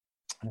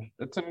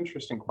That's an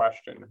interesting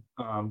question.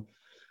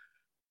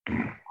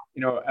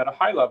 At a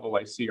high level,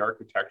 I see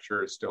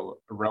architecture as still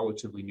a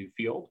relatively new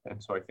field.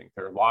 And so I think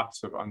there are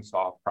lots of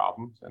unsolved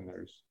problems and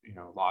there's,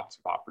 lots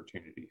of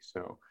opportunities.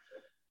 So,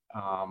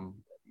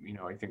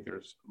 I think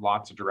there's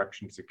lots of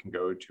directions that can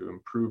go to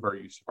improve our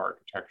use of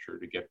architecture,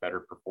 to get better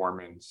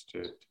performance,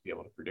 to be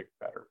able to predict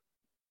better.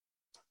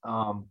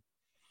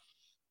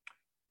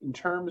 In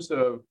terms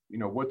of,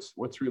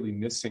 what's really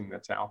missing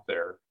that's out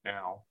there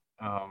now,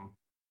 I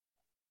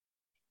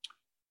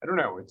don't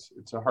know.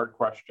 It's a hard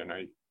question.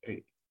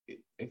 I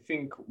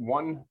think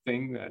one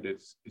thing that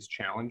is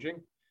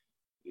challenging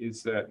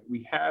is that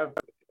we have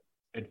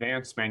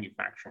advanced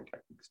manufacturing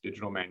techniques,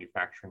 digital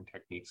manufacturing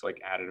techniques like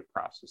additive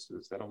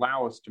processes that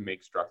allow us to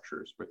make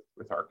structures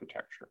with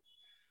architecture.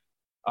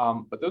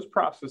 But those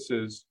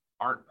processes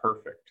aren't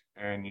perfect.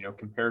 And,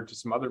 compared to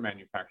some other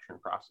manufacturing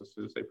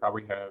processes, they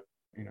probably have,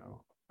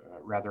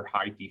 rather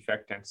high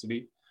defect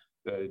density.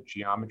 The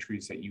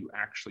geometries that you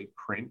actually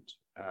print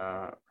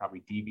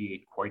probably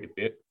deviate quite a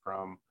bit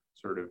from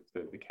sort of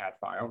the CAD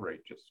file,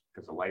 right? Just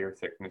because of layer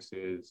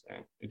thicknesses,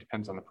 and it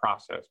depends on the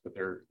process, but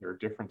there are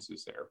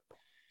differences there.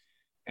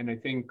 And I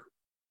think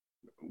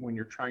when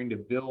you're trying to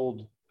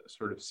build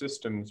sort of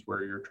systems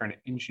where you're trying to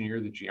engineer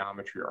the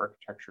geometry or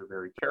architecture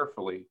very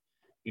carefully,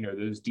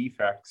 those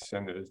defects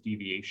and those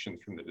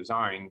deviations from the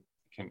design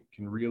can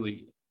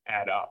really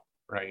add up,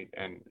 right?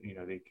 And,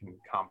 they can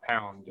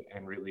compound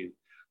and really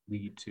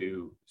lead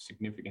to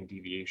significant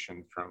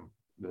deviation from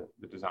the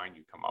design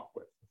you come up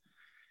with.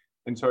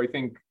 And so I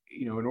think,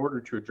 in order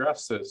to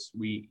address this,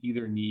 we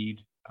either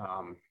need,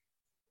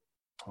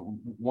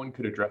 one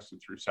could address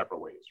it through several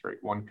ways, right?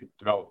 One could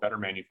develop better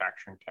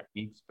manufacturing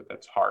techniques, but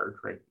that's hard,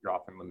 right? You're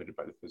often limited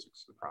by the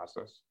physics of the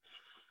process.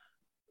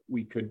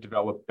 We could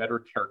develop better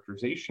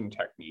characterization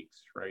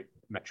techniques, right?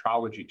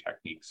 Metrology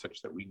techniques,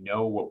 such that we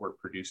know what we're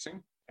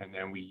producing, and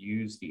then we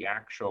use the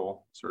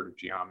actual sort of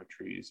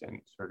geometries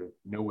and sort of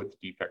know what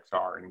the defects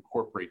are and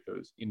incorporate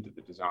those into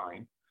the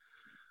design.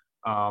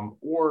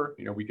 Or,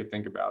 we could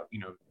think about,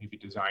 maybe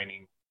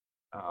designing,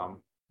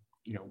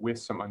 with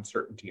some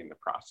uncertainty in the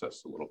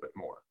process a little bit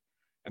more.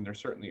 And there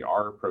certainly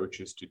are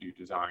approaches to do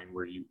design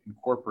where you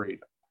incorporate,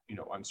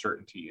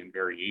 uncertainty and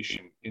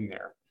variation in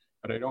there.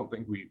 But I don't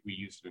think we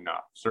use it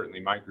enough. Certainly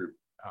my group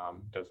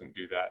doesn't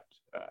do that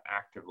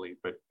actively,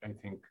 but I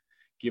think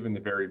given the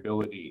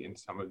variability in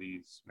some of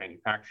these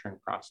manufacturing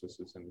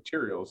processes and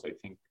materials, I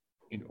think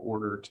in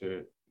order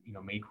to,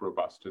 make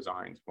robust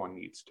designs, one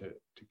needs to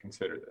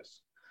consider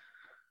this.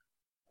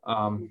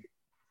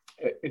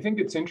 I think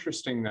it's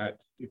interesting that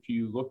if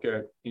you look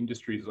at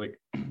industries like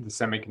the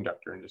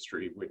semiconductor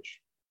industry,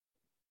 which,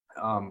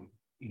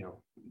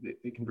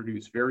 they can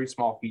produce very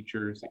small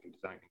features, they can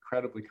design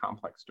incredibly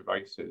complex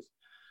devices.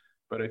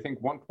 But I think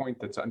one point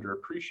that's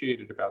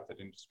underappreciated about that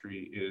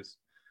industry is,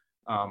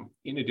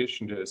 in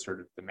addition to sort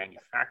of the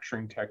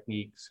manufacturing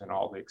techniques and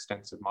all the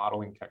extensive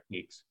modeling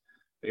techniques,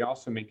 they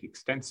also make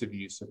extensive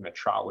use of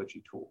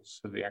metrology tools.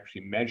 So they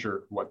actually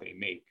measure what they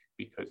make,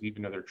 because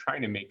even though they're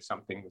trying to make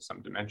something with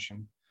some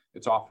dimension,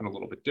 it's often a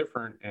little bit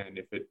different. And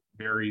if it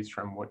varies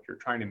from what you're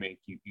trying to make,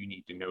 you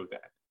need to know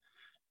that.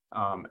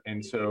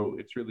 And so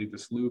it's really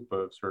this loop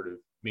of sort of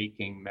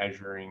making,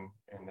 measuring,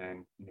 and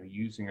then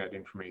using that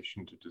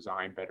information to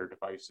design better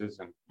devices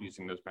and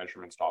using those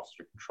measurements to also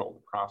control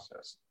the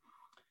process.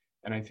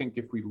 And I think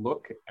if we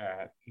look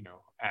at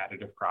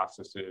additive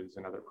processes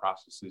and other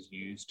processes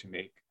used to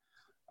make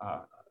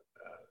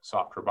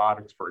soft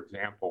robotics, for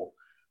example,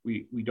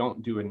 we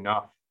don't do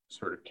enough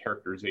sort of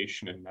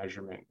characterization and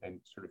measurement and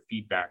sort of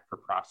feedback for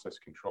process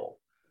control.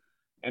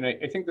 And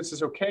I think this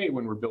is okay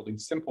when we're building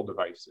simple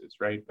devices,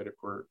 right? But if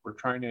we're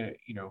trying to,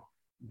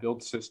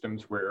 build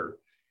systems where,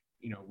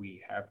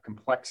 we have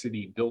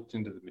complexity built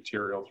into the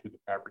material through the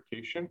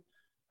fabrication,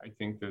 I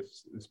think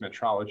this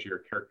metrology or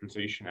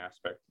characterization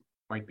aspect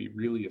might be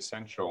really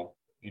essential,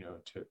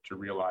 to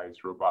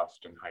realize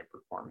robust and high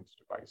performance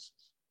devices.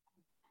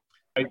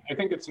 I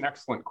think it's an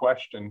excellent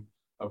question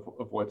of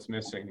what's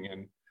missing.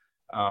 And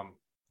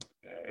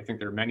I think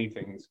there are many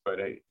things, but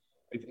I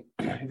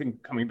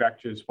think coming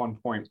back to this one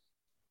point,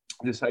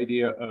 this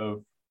idea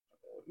of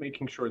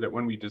making sure that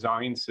when we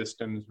design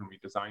systems, when we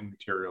design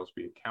materials,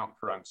 we account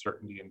for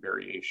uncertainty and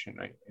variation,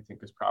 I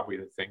think is probably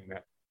the thing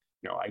that,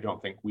 I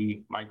don't think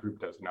my group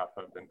does enough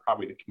of, and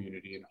probably the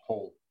community in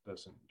whole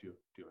doesn't do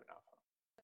enough.